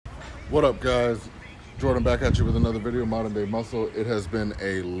What up, guys? Jordan back at you with another video, Modern Day Muscle. It has been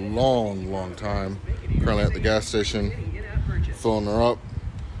a long time. Currently at the gas station, filling her up.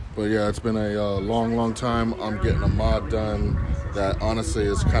 But yeah, it's been a long time. I'm getting a mod done that honestly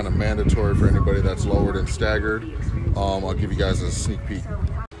is kind of mandatory for anybody that's lowered and staggered. I'll give you guys a sneak peek.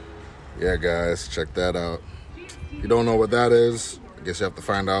 Yeah, guys, check that out. If you don't know what that is, I guess you have to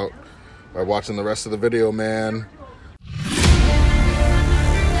find out by watching the rest of the video, man.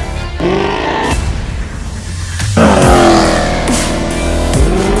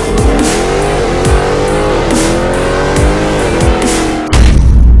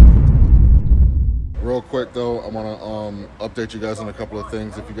 Real quick though, I want to update you guys on a couple of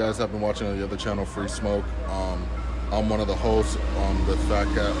things. If you guys have been watching the other channel, Free Smoke, I'm one of the hosts with Fat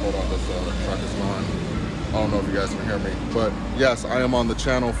Cat. Hold on, this truck is going. I don't know if you guys can hear me, but yes, I am on the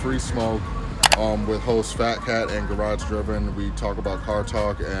channel Free Smoke with host Fat Cat and Garage Driven. We talk about car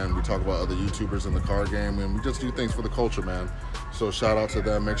talk and we talk about other YouTubers in the car game, and we just do things for the culture, man. So shout out to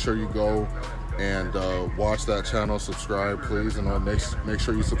them. Make sure you go and watch that channel, subscribe please, and make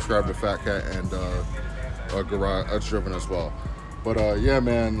sure you subscribe to Fat Cat and Garage Driven as well. But yeah,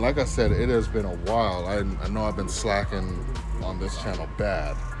 man, like I said, it has been a while. I know I've been slacking on this channel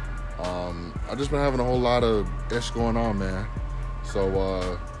bad. I've just been having a whole lot of ish going on, man.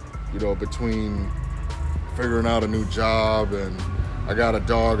 So you know, between figuring out a new job and I got a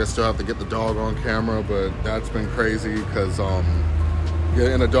dog, I still have to get the dog on camera, but that's been crazy because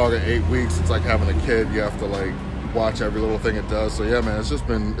getting a dog at 8 weeks, it's like having a kid. You have to like watch every little thing it does. So yeah, man, it's just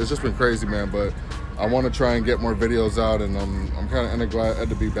been crazy, man. But I want to try and get more videos out, and I'm kind of glad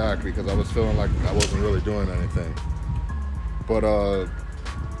to be back because I was feeling like I wasn't really doing anything. But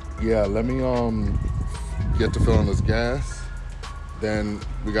yeah, let me get to filling this gas. Then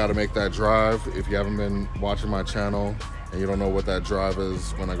we got to make that drive. If you haven't been watching my channel and you don't know what that drive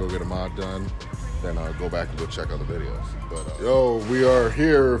is when I go get a mod done, then go back and go check out the videos. But yo, we are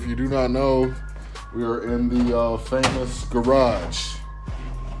here. If you do not know, we are in the famous garage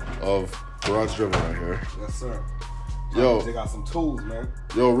of Garage Driven right here. Yes, sir. Yo, they got some tools, man.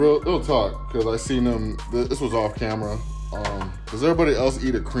 Yo, real talk, because I seen them. This was off camera. Does everybody else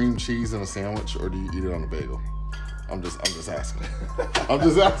eat a cream cheese in a sandwich, or do you eat it on a bagel? I'm just asking. I'm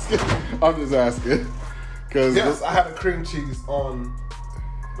just asking. Cause yes, I had a cream cheese on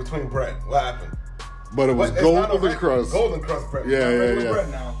between bread. What happened? But it was golden crust. Golden crust bread. Yeah. Bread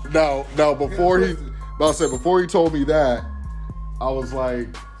now. Now before he told me that, I was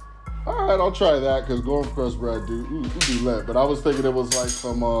like, all right, I'll try that because golden crust bread do lit. But I was thinking it was like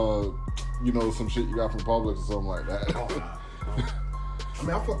some you know, some shit you got from Publix or something like that. Oh, nah. I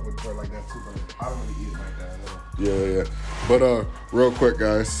mean, I fuck with bread like that too, but I don't really eat it like that. Yeah. But real quick,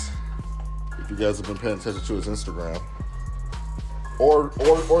 guys, if you guys have been paying attention to his Instagram or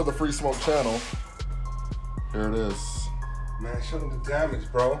the Free Smoke channel, here it is. Man, show them the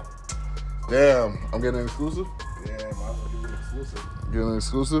damage, bro. Damn, I'm getting an exclusive. Yeah, might as well give you an exclusive. Getting an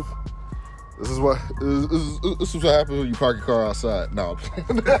exclusive. This is what happens when you park your car outside. No,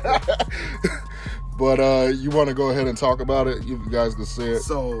 but you want to go ahead and talk about it? You guys can see it.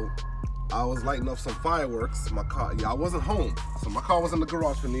 So I was lighting up some fireworks. My car, I wasn't home, so my car was in the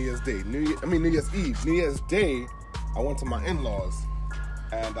garage for New Year's Day. New Year's Eve. New Year's Day, I went to my in-laws,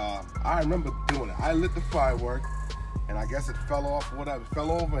 and I remember doing it. I lit the firework, and I guess it fell off, whatever. It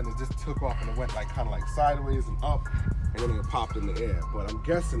fell over, and it just took off, and it went like kind of like sideways and up, and then it popped in the air. But I'm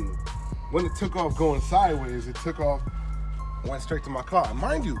guessing when it took off going sideways, it took off, went straight to my car. And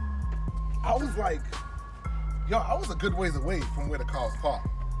mind you, I was like, yo, I was a good ways away from where the car was parked.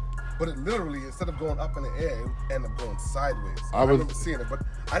 But it literally, instead of going up in the air, it ended up going sideways. I remember seeing it, but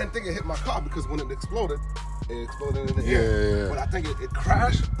I didn't think it hit my car because when it exploded in the air. But I think it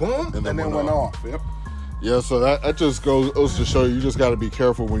crashed, boom, and then went off. Yep. Yeah, so that just goes to show you just got to be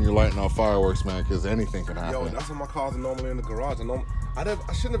careful when you're lighting off fireworks, man, because anything can happen. Yo, that's when my cars are normally in the garage. I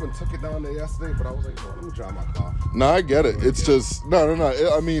shouldn't have even took it down there yesterday, but I was like, oh, let me drive my car. No, I get it. It's just, no.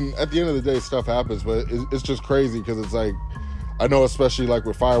 I mean, at the end of the day, stuff happens, but it's just crazy because it's like, I know especially like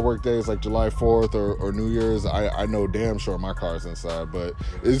with firework days like July 4th or New Year's, I know damn sure my car's inside, but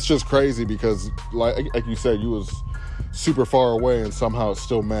it's just crazy because like you said, you was super far away and somehow it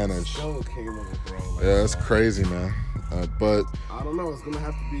still managed. Still came over, bro. Like, yeah, it's crazy, man. But I don't know. It's gonna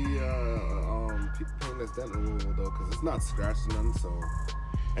have to be paintless dent removal though, because it's not scratched or nothing. So,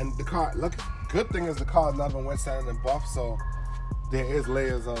 and the car, look, good thing is the car is not been wet sanded and buff, so there is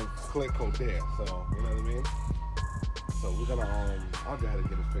layers of clear coat there. So you know what I mean. So we're gonna I'll go ahead and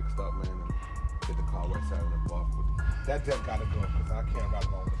get it fixed up, man, and get the car wet sanded and buff. That dent gotta go because I can't ride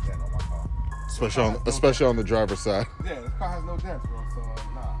along with a dent on my car. Especially on the driver's side. Yeah, this car has no dents, bro. So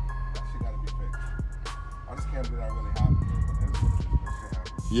nah, that can't believe that really happened.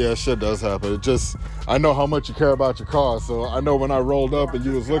 Yeah, shit does happen. It just, I know how much you care about your car, so I know when I rolled up and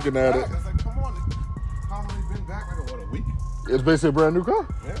you was looking at it. It's like, come on, how many been back like what, a week? It's basically a brand new car.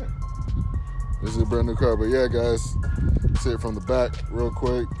 Yeah. This is a brand new car, but yeah, guys, see it from the back real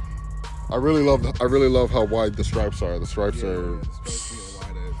quick. I really love how wide the stripes are. The stripes are. Yeah, the stripes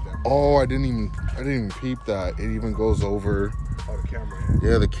are wide. Oh, I didn't even peep that. It even goes over. Oh, the camera.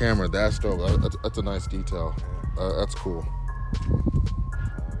 Yeah, the camera. That's dope. That's a nice detail. Yeah. That's cool.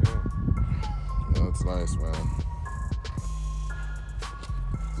 Yeah, that's nice, man.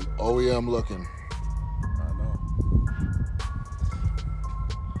 OEM looking. I know.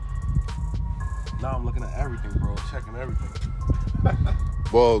 Now I'm looking at everything, bro. Checking everything.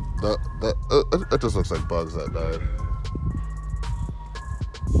 Well, it just looks like bugs that died.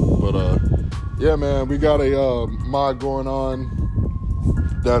 But yeah, man, we got a mod going on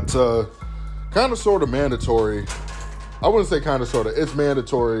that's kind of sort of mandatory. I wouldn't say kind of sort of. It's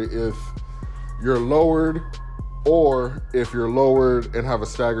mandatory if you're lowered, or if you're lowered and have a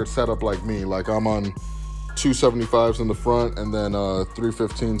staggered setup like me. Like I'm on 275s in the front and then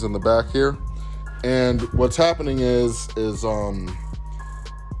 315s in the back here. And what's happening is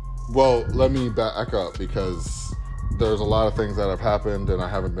well, let me back up because there's a lot of things that have happened and I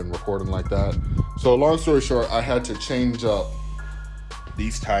haven't been recording like that. So long story short, I had to change up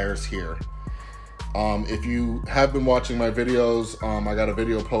these tires here. If you have been watching my videos, I got a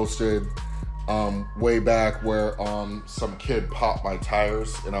video posted way back where some kid popped my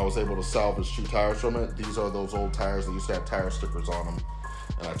tires and I was able to salvage 2 tires from it. These are those old tires that used to have tire stickers on them,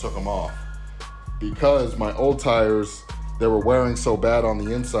 and I took them off because my old tires, they were wearing so bad on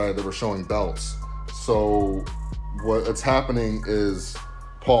the inside, they were showing belts. So what's happening is,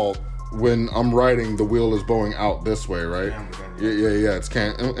 Paul, when I'm riding, the wheel is bowing out this way, right? Yeah, it's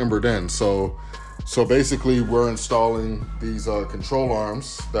embered in. So basically we're installing these control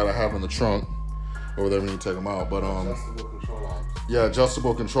arms that I have in the trunk, or whatever, you need to take them out. But Adjustable control arms. yeah,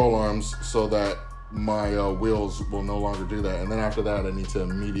 adjustable control arms, so that my wheels will no longer do that. And then after that, I need to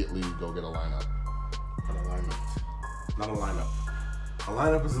immediately go get a lineup. An alignment. Not a lineup. A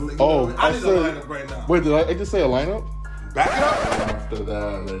lineup is illegal. Oh, I need a lineup right now. Wait, did I just say a lineup? Back it up. After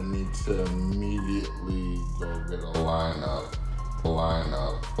that, I need to immediately go get a lineup.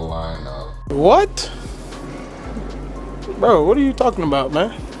 What? Bro, what are you talking about,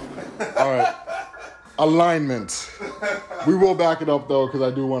 man? All right. Alignment. We will back it up, though, because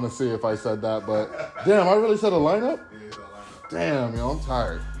I do want to see if I said that. But, damn, I really said a lineup? Yeah, it's a lineup. Damn, yo, I'm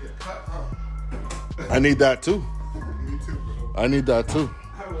tired. Yeah, cut, huh? I need that, too. Me too, bro. I need that, too.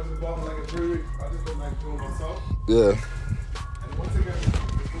 I haven't watched the ball for like 3 weeks. I just been like doing myself. Yeah. And once again,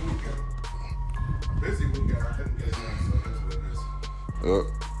 it's the weekend. A busy weekend. I couldn't get it done, so that's what it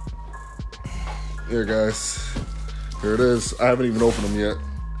is. Here, guys. Here it is. I haven't even opened them yet.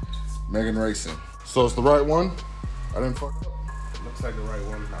 Megan Racing. So it's the right one? I didn't fuck up. Looks like the right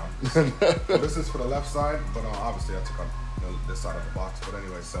one now. So this is for the left side, but obviously I took out this side of the box. But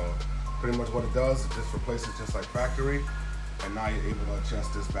anyway, so pretty much what it does, it just replaces just like factory. And now you're able to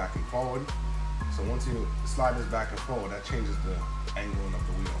adjust this back and forward. So once you slide this back and forward, that changes the angling of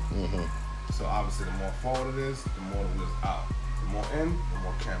the wheel. Mm-hmm. So obviously the more forward it is, the more the wheel's out. The more in, the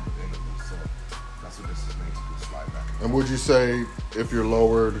more cambered in it is. So that's what this is made to do, slide back and forward. And would you say if you're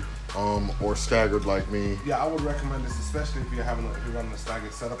lowered or staggered like me? Yeah, I would recommend this, especially if you're running a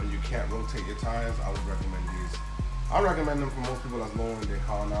staggered setup and you can't rotate your tires. I would recommend these. I recommend them for most people that's lowering their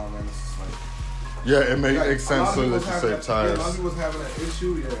car now, man. It's just like, yeah, it makes sense so that you save tires. Yeah, a lot of people having that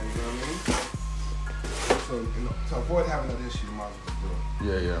issue, yeah, you know what I mean? So, to avoid having that issue, you might as well just do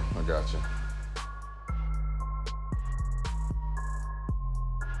it. Yeah, I got you.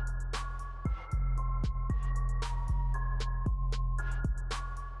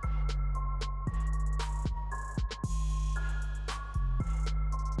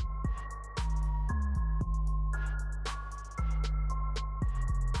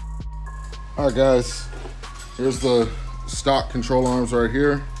 All right, guys, here's the stock control arms right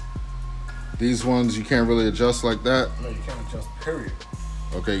here. These ones you can't really adjust like that. No, you can't adjust, period.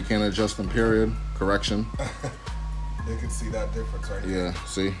 Okay, you can't adjust them, period. Correction. You can see that difference right here. Yeah,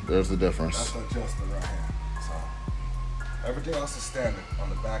 see, there's the difference. That's adjusting right here. So, everything else is standard on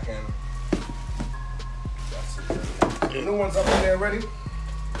the back end. That's it. The new one's up in there already.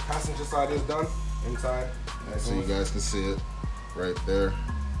 Passenger side is done. Inside. So you guys can see it right there.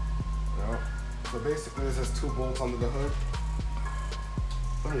 Yeah. So basically, there's just 2 bolts under the hood.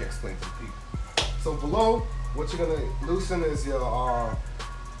 Let me explain to the people. So below, what you're gonna loosen is your,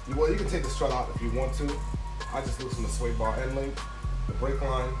 well, you can take the strut out if you want to. I just loosen the sway bar end link, the brake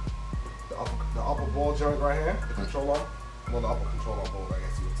line, the upper ball joint right here, the control arm. Well, the upper control arm bolt, I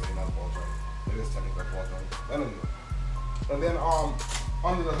guess you would say, not a ball joint. It is technically a ball joint. And then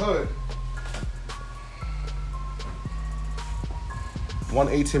under the hood, one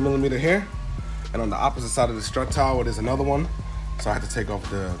 18mm here, and on the opposite side of the strut tower, there's another one. So I had to take off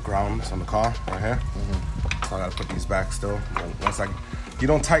the grounds on the car right here. So I gotta put these back still. You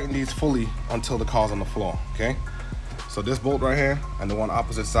don't tighten these fully until the car's on the floor, okay? So this bolt right here and the one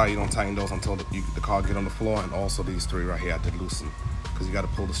opposite side, you don't tighten those until the car get on the floor, and also these three right here I did loosen because you gotta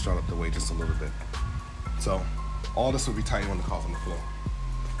pull the strut up the way just a little bit. So all this will be tightened when the car's on the floor.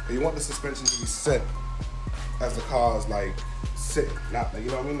 And you want the suspension to be set as the car is like sitting, not like, you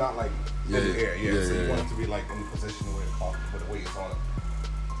know what I mean? Not like in the air, so you want it to be like in the position where the weight is on it.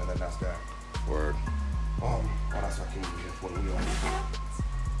 And then that's that. Word. Oh, that's what I came here for the wheel.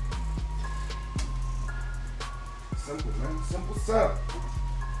 Simple, man. Simple setup.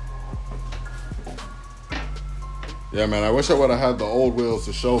 Yeah, man, I wish I would have had the old wheels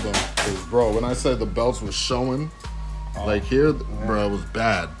to show them. Because, bro, when I said the belts was showing, like here, bro, it was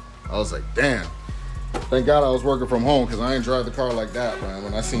bad. I was like, damn. Thank God I was working from home because I ain't drive the car like that, man.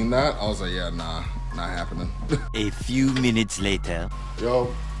 When I seen that, I was like, yeah, nah, not happening. A few minutes later.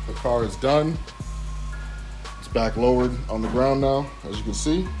 Yo, the car is done. It's back lowered on the ground now, as you can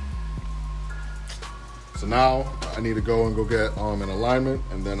see. So now I need to go get an alignment,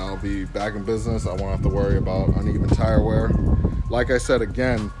 and then I'll be back in business. I won't have to worry about uneven tire wear. Like I said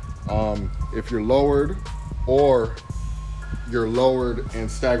again, if you're lowered or you're lowered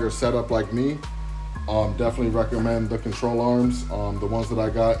and staggered setup like me, definitely recommend the control arms. The ones that I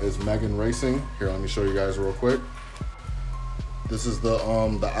got is Megan Racing. Here, let me show you guys real quick. This is the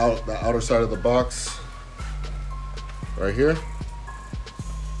outer side of the box right here.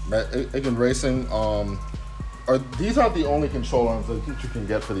 Megan Racing. These aren't the only control arms that you can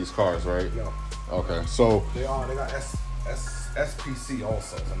get for these cars, right? No. Okay, so they got SPC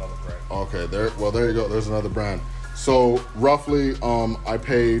also is another brand. Okay, there you go. There's another brand. So roughly, I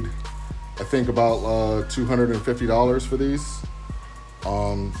paid, I think about $250 for these.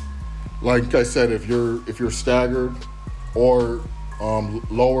 Like I said, if you're staggered or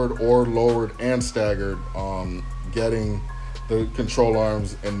lowered and staggered, getting the control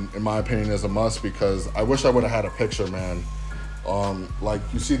arms in my opinion is a must, because I wish I would have had a picture, man. Like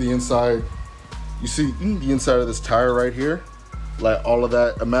you see the inside of this tire right here. Like all of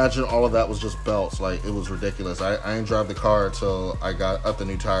that, imagine all of that was just belts. Like it was ridiculous. I didn't drive the car until I got the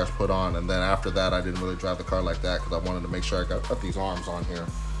new tires put on, and then after that I didn't really drive the car like that because I wanted to make sure I got these arms on here.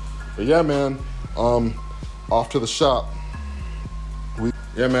 But yeah, man, off to the shop.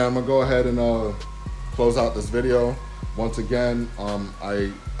 Yeah, man, I'm gonna go ahead and close out this video. Once again,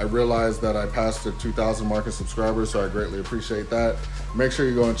 I realized that I passed the 2,000 mark of subscribers, so I greatly appreciate that. Make sure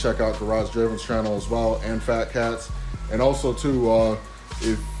you go and check out Garage Driven's channel as well, and Fat Cat's. And also too,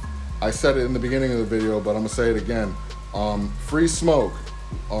 if I said it in the beginning of the video, but I'm gonna say it again, Free Smoke.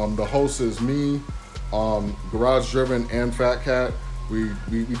 The host is me, Garage Driven, and Fat Cat. We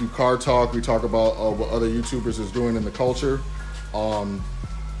do car talk. We talk about what other YouTubers is doing in the culture.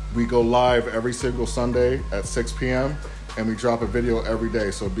 We go live every single Sunday at 6 p.m. and we drop a video every day.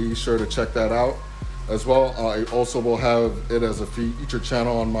 So be sure to check that out as well. I also will have it as a featured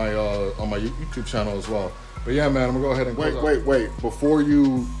channel on my YouTube channel as well. But yeah, man, I'm gonna go ahead and wait. Before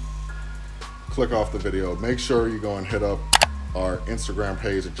you click off the video, make sure you go and hit up our Instagram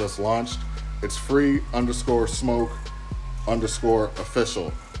page. It just launched. It's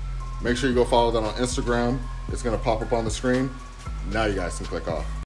free_smoke_official. Make sure you go follow that on Instagram. It's gonna pop up on the screen. Now you guys can click off.